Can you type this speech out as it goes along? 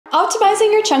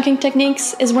Optimizing your chunking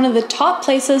techniques is one of the top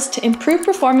places to improve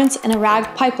performance in a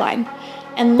RAG pipeline,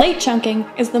 and late chunking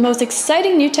is the most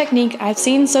exciting new technique I've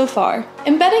seen so far.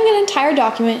 Embedding an entire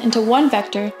document into one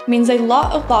vector means a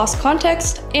lot of lost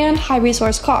context and high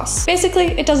resource costs. Basically,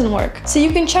 it doesn't work. So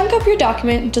you can chunk up your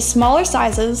document into smaller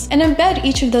sizes and embed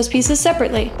each of those pieces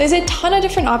separately. There's a ton of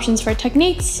different options for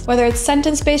techniques, whether it's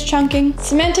sentence-based chunking,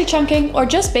 semantic chunking, or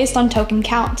just based on token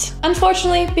count.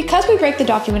 Unfortunately, because we break the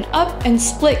document up and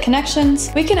split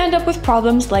connections, we can end up with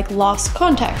problems like lost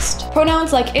context.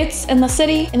 Pronouns like it's and the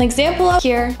city, an example of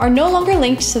here, are no longer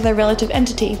linked to their relative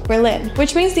entity, Berlin,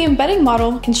 which means the embedding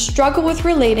model can struggle with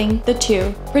relating the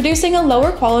two, producing a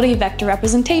lower quality vector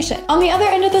representation. On the other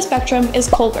end of the spectrum is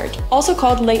ColBERT, also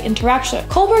called late interaction.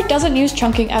 ColBERT doesn't use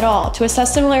chunking at all to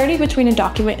assess similarity between a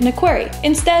document and a query.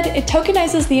 Instead, it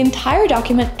tokenizes the entire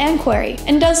document and query,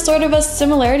 and does sort of a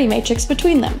similarity matrix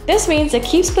between them. This means it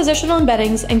keeps positional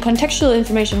embeddings and contextual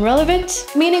information relevant,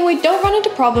 meaning we don't run into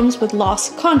problems with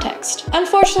lost context.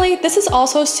 Unfortunately, this is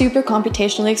also super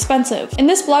computationally expensive. In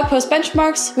this blog post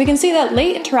benchmarks, we can see that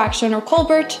late interaction or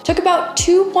ColBERT took about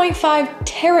 2.5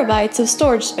 terabytes of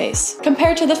storage space,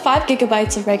 compared to the 5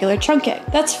 gigabytes of regular chunking.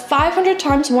 That's 500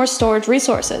 times more storage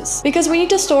resources, because we need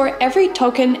to store every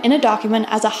token in a document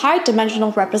as a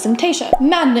high-dimensional representation.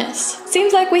 Madness!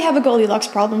 Seems like we have a Goldilocks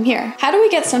problem here. How do we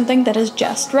get something that is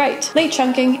just right? Late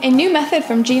chunking, a new method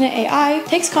from Jina AI,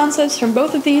 takes concepts from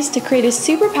both of these to create a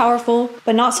super powerful,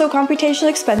 but not so computationally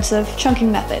expensive,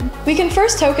 chunking method. We can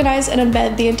first tokenize and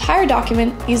embed the entire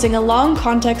document using a long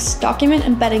context document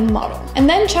embedding model, and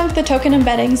then chunk the token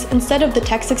embeddings instead of the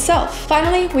text itself.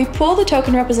 Finally, we pool the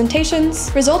token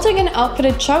representations, resulting in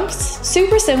outputted chunks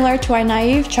super similar to our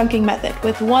naive chunking method,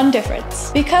 with one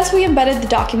difference. Because we embedded the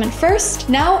document first,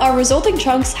 now our resulting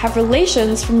chunks have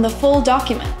relations from the full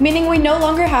document, meaning we no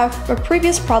longer have a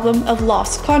previous problem of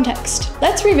lost context.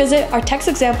 Let's revisit our text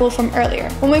example from earlier.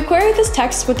 When we query this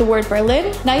text with the word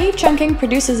Berlin, naive chunking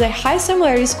produces a high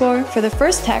similarity score for the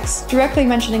first text directly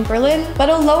mentioning Berlin, but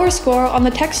a lower score on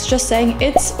the text just saying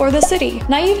it's or the city.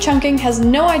 Naive chunking has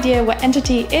no idea what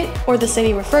entity it or the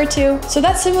city refer to, so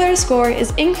that similarity score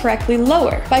is incorrectly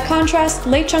lower. By contrast,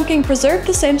 late chunking preserved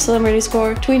the same similarity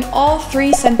score between all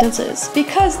three sentences,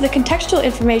 because the contextual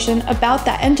information about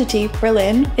that entity,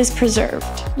 Berlin, is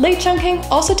preserved. Late chunking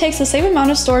also takes the same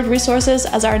amount of storage resources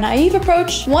as our naive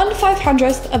approach,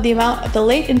 1/500th of the amount of the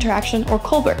late interaction or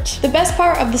ColBERT. The best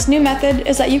part of this new method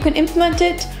is that you can implement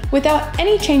it without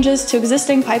any changes to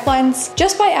existing pipelines,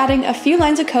 just by adding a few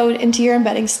lines of code into your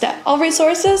embedding step. All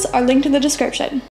resources are linked in the description.